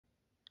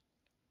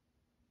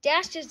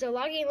Dash is the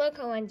logging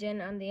loco engine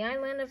on the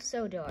island of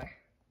Sodor.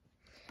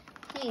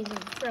 He's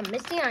from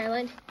Misty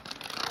Island,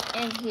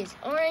 and he is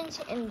orange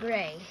and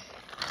gray.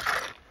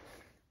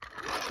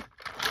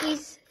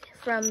 He's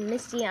from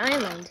Misty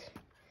Island,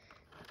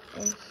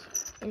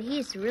 and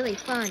he's really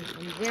fun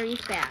and very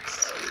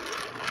fast.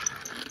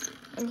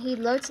 And he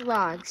loads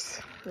logs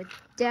with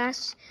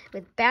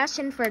Bash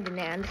and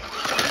Ferdinand.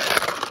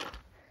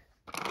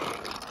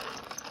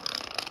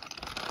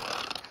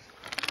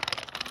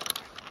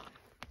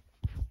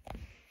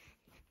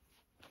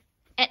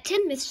 At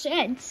Tidmouth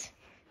Sheds,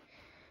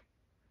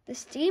 the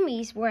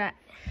Steamies were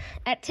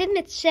at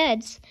Tidmouth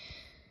Sheds.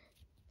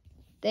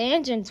 The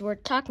engines were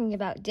talking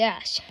about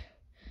Dash.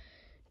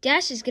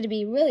 Dash is going to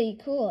be really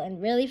cool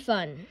and really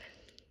fun.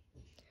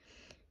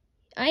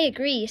 I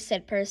agree,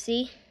 said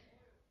Percy.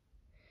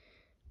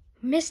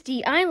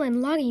 Misty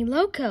Island logging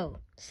loco,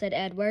 said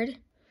Edward.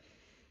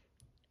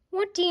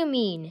 What do you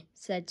mean,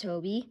 said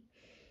Toby.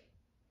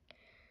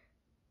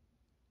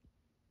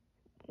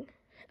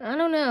 I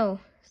don't know,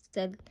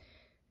 said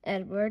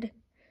Edward.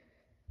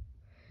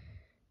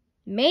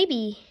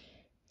 Maybe.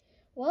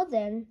 Well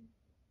then,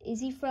 is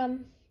he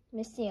from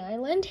Misty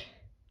Island?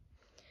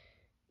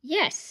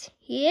 Yes,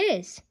 he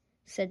is,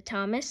 said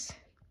Thomas.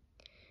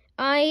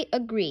 I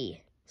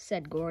agree,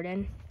 said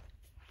Gordon.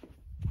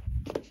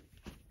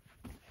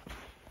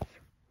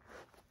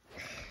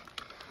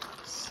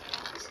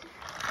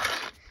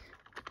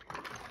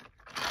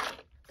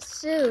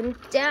 Soon,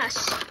 Dash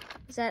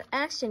was at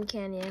Action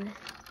Canyon.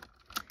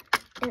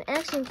 And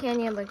Action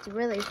Canyon looked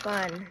really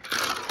fun.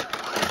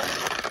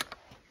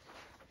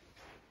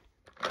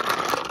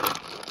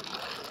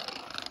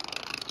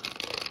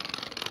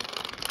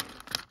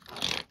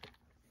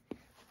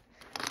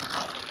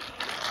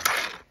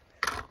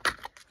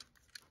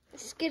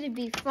 It's gonna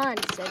be fun,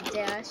 said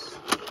Dash.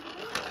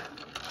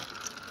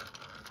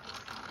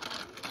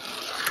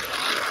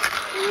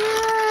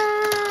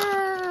 Whoa!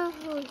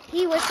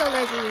 He whistled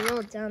as he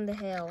rolled down the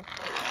hill.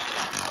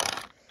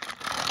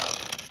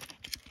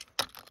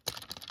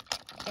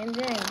 And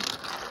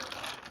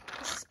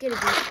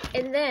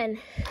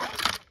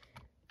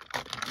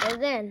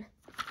then,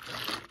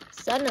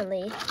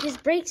 suddenly, his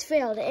brakes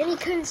failed and he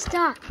couldn't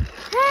stop.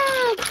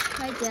 Help!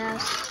 cried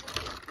Dash.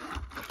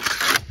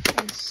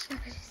 And shut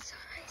his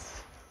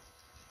eyes.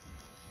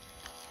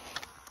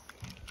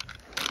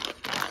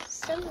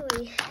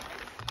 Suddenly,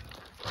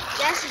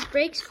 Dash's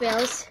brakes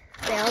failed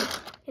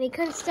and he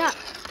couldn't stop.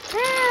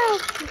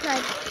 Help! He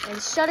cried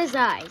and shut his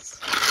eyes.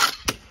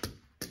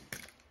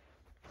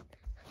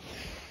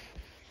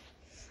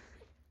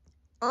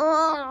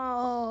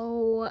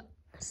 Oh,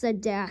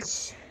 said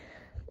Dash.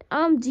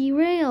 I'm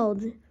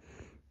derailed.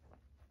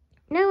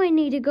 Now I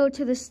need to go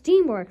to the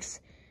steamworks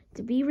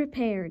to be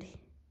repaired.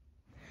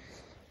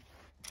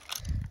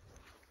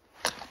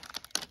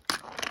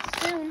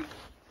 Soon,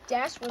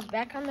 Dash was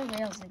back on the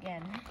rails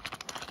again.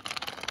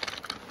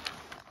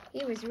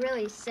 He was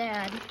really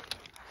sad.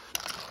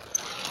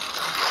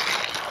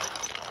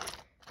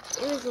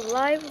 It was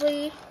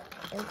lively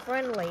and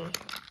friendly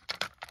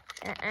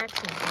at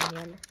Action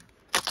Canyon.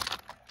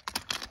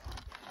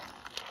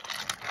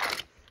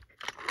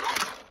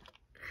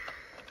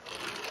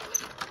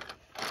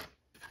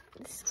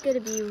 It's going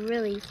to be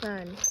really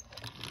fun.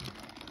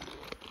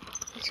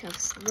 Watch how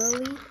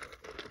slowly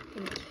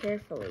and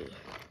carefully.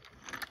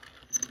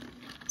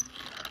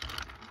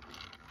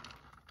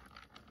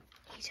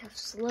 Watch how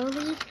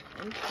slowly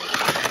and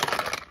carefully.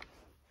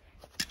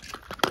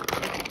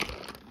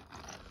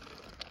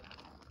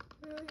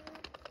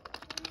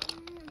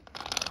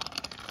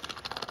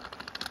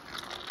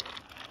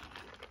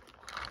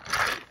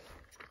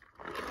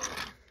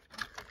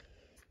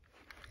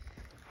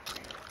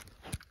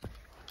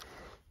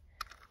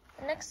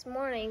 Next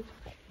morning,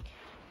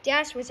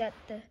 Dash was at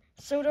the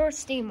Sodor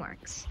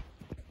Steamworks.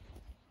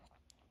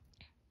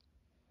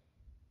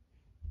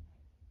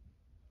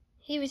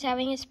 He was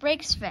having his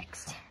brakes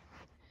fixed.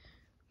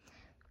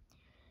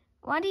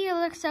 Why do you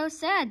look so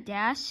sad,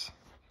 Dash?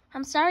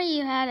 I'm sorry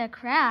you had a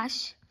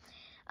crash.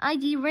 I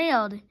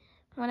derailed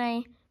when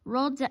I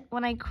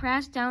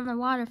crashed down the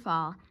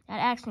waterfall at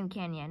Action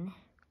Canyon.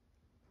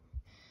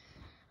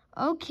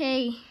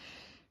 Okay,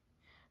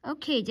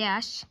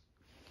 Dash.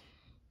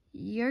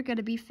 You're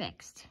gonna be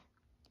fixed.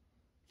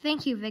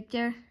 Thank you,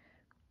 Victor.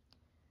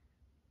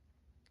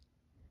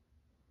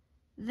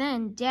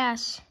 Then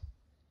Dash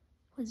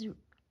was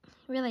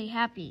really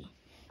happy.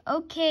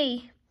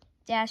 Okay,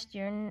 Dash,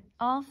 you're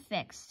all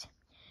fixed.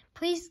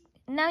 Please,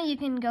 now you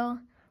can go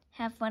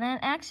have fun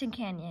at Action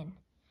Canyon.